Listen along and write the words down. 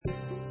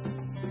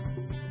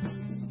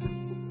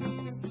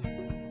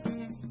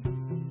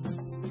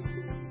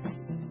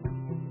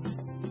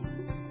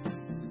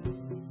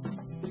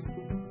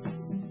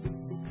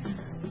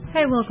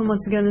Hey, welcome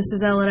once again. This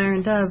is Elle at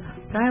Iron Dove.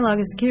 Dialogue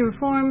is the key to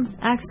reform.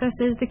 Access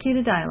is the key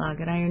to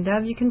dialogue. At Iron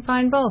Dove, you can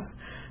find both.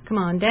 Come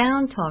on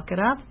down, talk it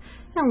up,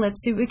 and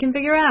let's see what we can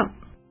figure out.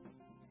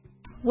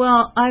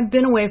 Well, I've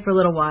been away for a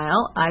little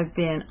while. I've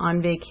been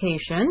on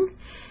vacation,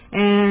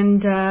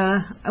 and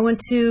I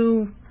went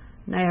to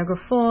Niagara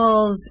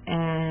Falls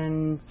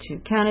and to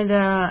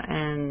Canada,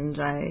 and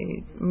I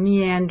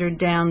meandered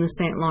down the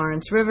St.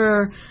 Lawrence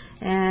River,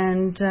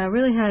 and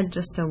really had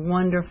just a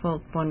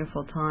wonderful,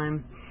 wonderful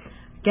time.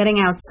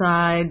 Getting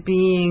outside,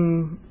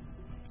 being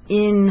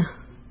in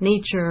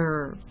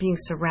nature, being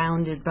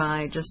surrounded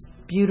by just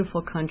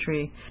beautiful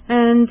country.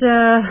 And,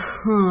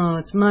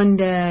 it's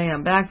Monday,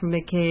 I'm back from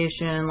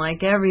vacation.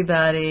 Like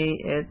everybody,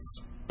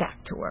 it's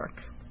back to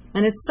work.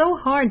 And it's so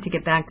hard to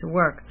get back to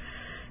work.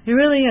 It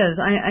really is.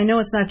 I know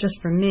it's not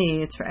just for me,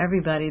 it's for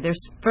everybody.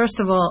 There's, first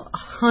of all,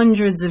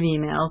 hundreds of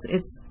emails.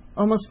 It's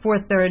almost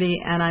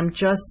 4:30, and I'm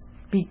just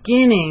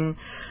beginning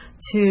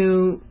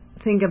to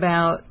think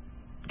about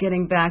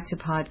getting back to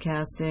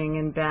podcasting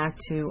and back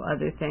to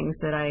other things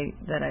that I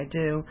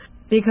do,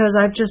 because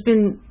I've just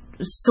been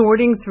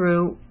sorting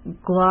through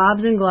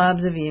globs and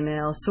globs of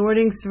emails,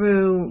 sorting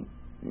through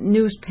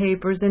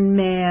newspapers and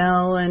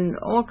mail and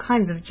all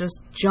kinds of just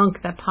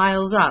junk that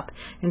piles up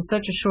in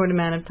such a short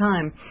amount of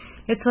time.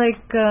 It's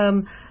like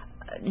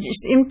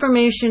just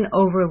information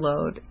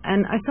overload.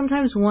 And I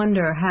sometimes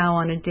wonder how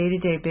on a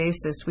day-to-day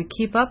basis we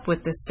keep up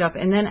with this stuff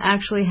and then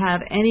actually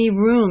have any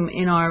room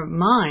in our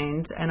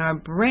minds and our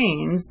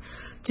brains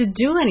to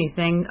do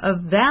anything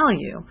of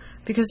value,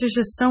 because there's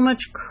just so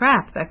much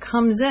crap that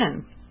comes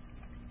in.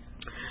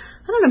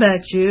 I don't know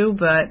about you,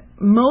 but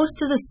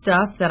most of the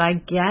stuff that I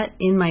get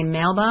in my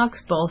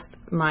mailbox, both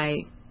my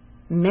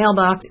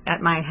mailbox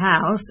at my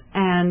house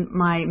and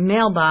my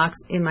mailbox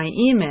in my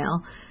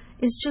email,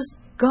 is just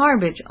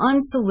garbage,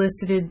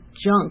 unsolicited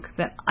junk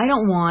that I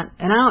don't want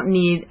and I don't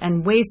need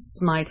and wastes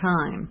my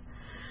time.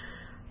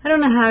 I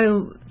don't know how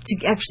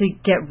to actually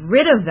get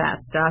rid of that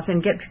stuff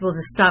and get people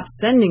to stop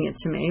sending it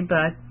to me,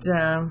 but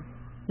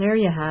there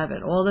you have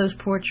it. All those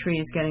poor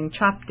trees getting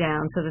chopped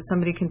down so that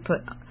somebody can put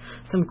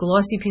some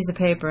glossy piece of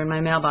paper in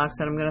my mailbox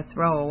that I'm going to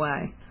throw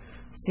away.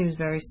 Seems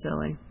very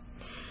silly.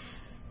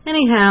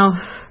 Anyhow,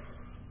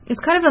 it's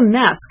kind of a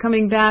mess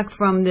coming back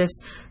from this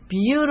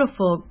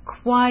beautiful,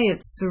 quiet,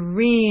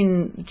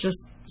 serene,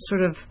 just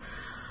sort of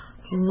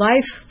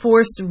life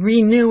force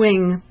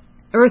renewing,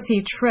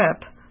 earthy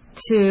trip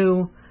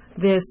to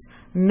this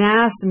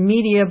mass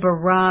media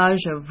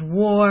barrage of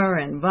war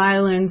and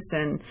violence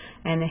and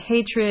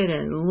hatred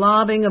and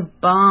lobbing of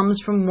bombs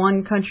from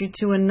one country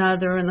to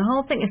another, and the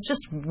whole thing. It's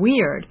just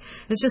weird.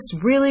 It's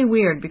just really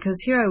weird, because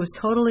here I was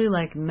totally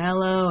like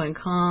mellow and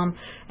calm,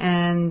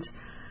 and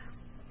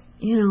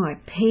I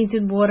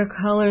painted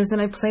watercolors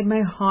and I played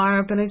my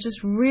harp, and I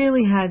just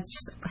really had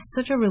just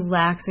such a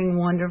relaxing,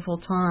 wonderful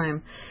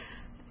time.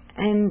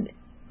 And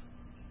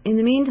in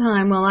the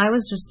meantime, while I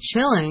was just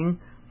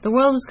chilling, the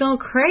world was going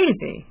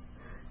crazy,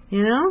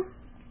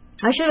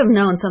 I should have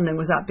known something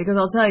was up, because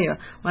I'll tell you,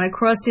 when I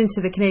crossed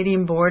into the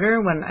Canadian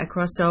border, when I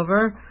crossed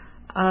over,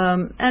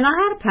 and I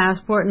had a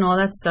passport and all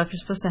that stuff you're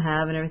supposed to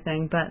have and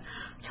everything, but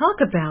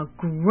talk about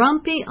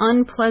grumpy,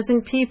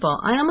 unpleasant people.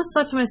 I almost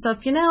thought to myself,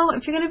 if you're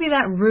going to be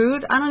that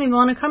rude, I don't even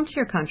want to come to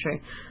your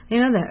country.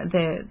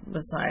 There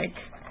was like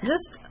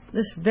just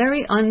this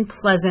very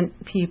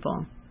unpleasant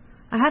people.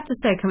 I have to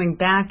say, coming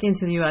back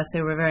into the U.S.,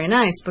 they were very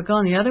nice, but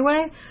going the other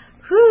way,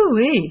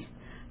 whoo-wee,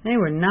 they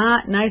were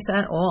not nice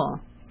at all.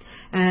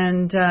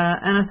 And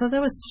I thought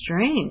that was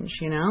strange,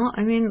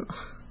 I mean,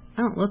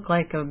 I don't look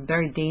like a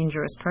very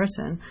dangerous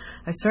person.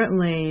 I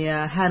certainly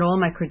had all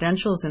my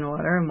credentials in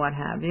order and what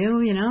have you.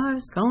 I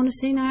was going to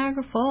see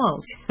Niagara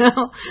Falls,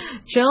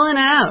 chilling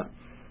out.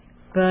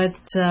 But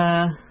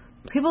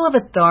people of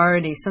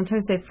authority,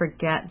 sometimes they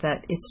forget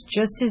that it's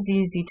just as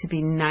easy to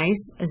be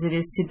nice as it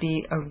is to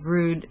be a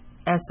rude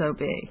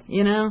SOB,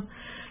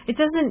 It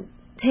doesn't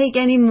take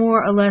any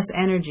more or less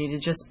energy to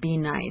just be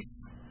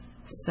nice.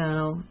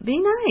 So be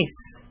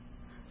nice.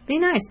 Be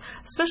nice,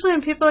 especially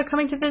when people are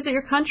coming to visit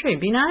your country.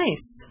 Be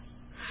nice.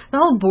 The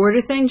whole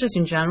border thing, just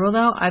in general,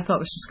 though, I thought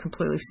was just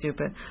completely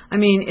stupid. I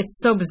mean, it's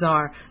so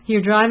bizarre.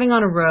 You're driving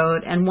on a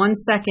road, and 1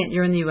 second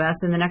you're in the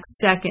U.S., and the next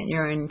second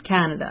you're in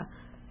Canada.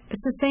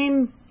 It's the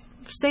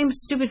same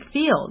stupid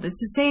field. It's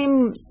the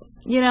same,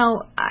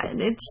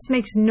 it just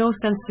makes no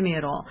sense to me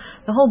at all.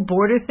 The whole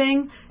border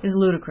thing is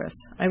ludicrous.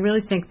 I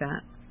really think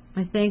that.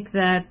 I think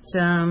that,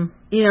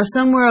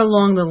 somewhere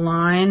along the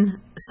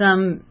line,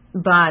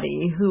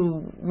 somebody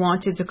who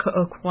wanted to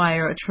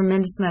acquire a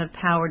tremendous amount of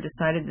power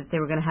decided that they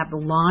were going to have the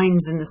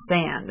lines in the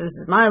sand. This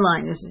is my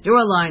line. This is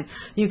your line.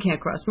 You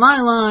can't cross my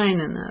line.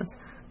 And that's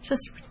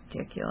just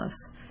ridiculous.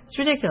 It's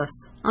ridiculous.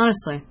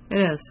 Honestly,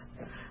 it is.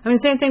 I mean,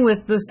 same thing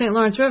with the St.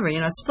 Lawrence River,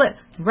 split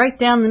right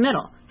down the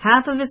middle.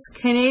 Half of it's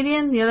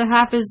Canadian, the other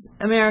half is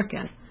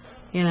American,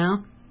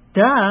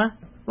 Duh.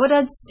 What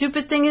a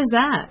stupid thing is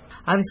that?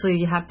 Obviously,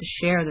 you have to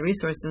share the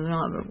resources and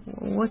all,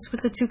 but what's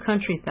with the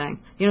two-country thing?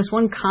 It's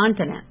one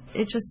continent.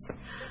 It just,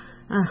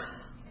 I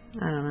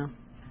don't know.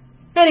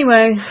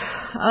 Anyway,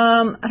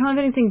 I don't have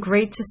anything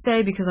great to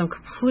say because I'm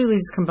completely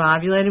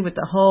discombobulated with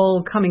the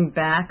whole coming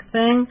back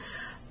thing.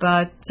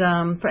 But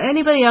for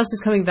anybody else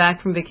who's coming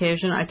back from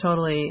vacation, I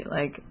totally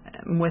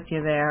am with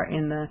you there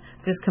in the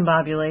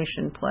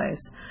discombobulation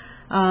place.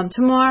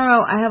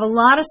 Tomorrow, I have a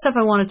lot of stuff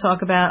I want to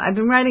talk about. I've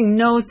been writing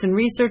notes and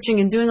researching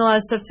and doing a lot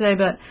of stuff today,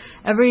 but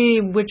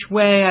every which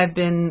way I've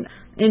been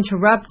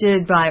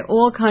interrupted by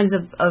all kinds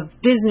of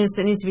business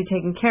that needs to be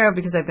taken care of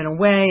because I've been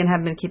away and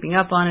haven't been keeping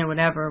up on it,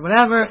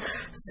 whatever.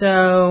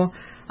 So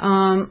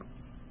I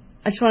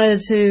just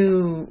wanted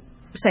to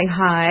say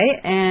hi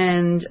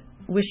and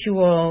wish you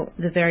all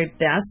the very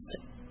best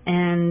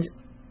and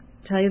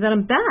tell you that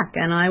I'm back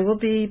and I will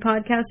be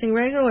podcasting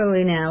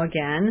regularly now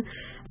again.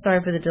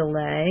 Sorry for the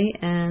delay,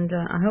 and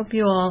I hope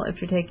you all,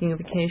 if you're taking a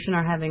vacation,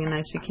 are having a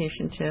nice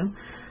vacation too.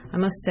 I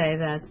must say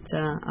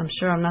that I'm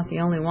sure I'm not the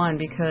only one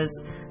because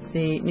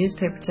the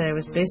newspaper today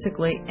was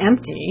basically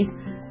empty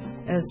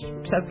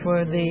except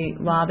for the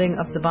lobbing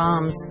of the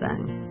bombs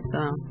thing.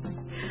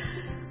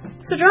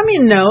 So drop me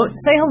a note,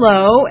 say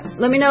hello,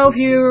 let me know if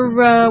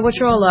you're what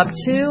you're all up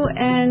to,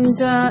 and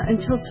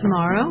until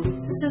tomorrow,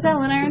 this is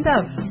Ellen Iron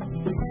Dove,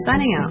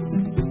 signing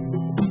out.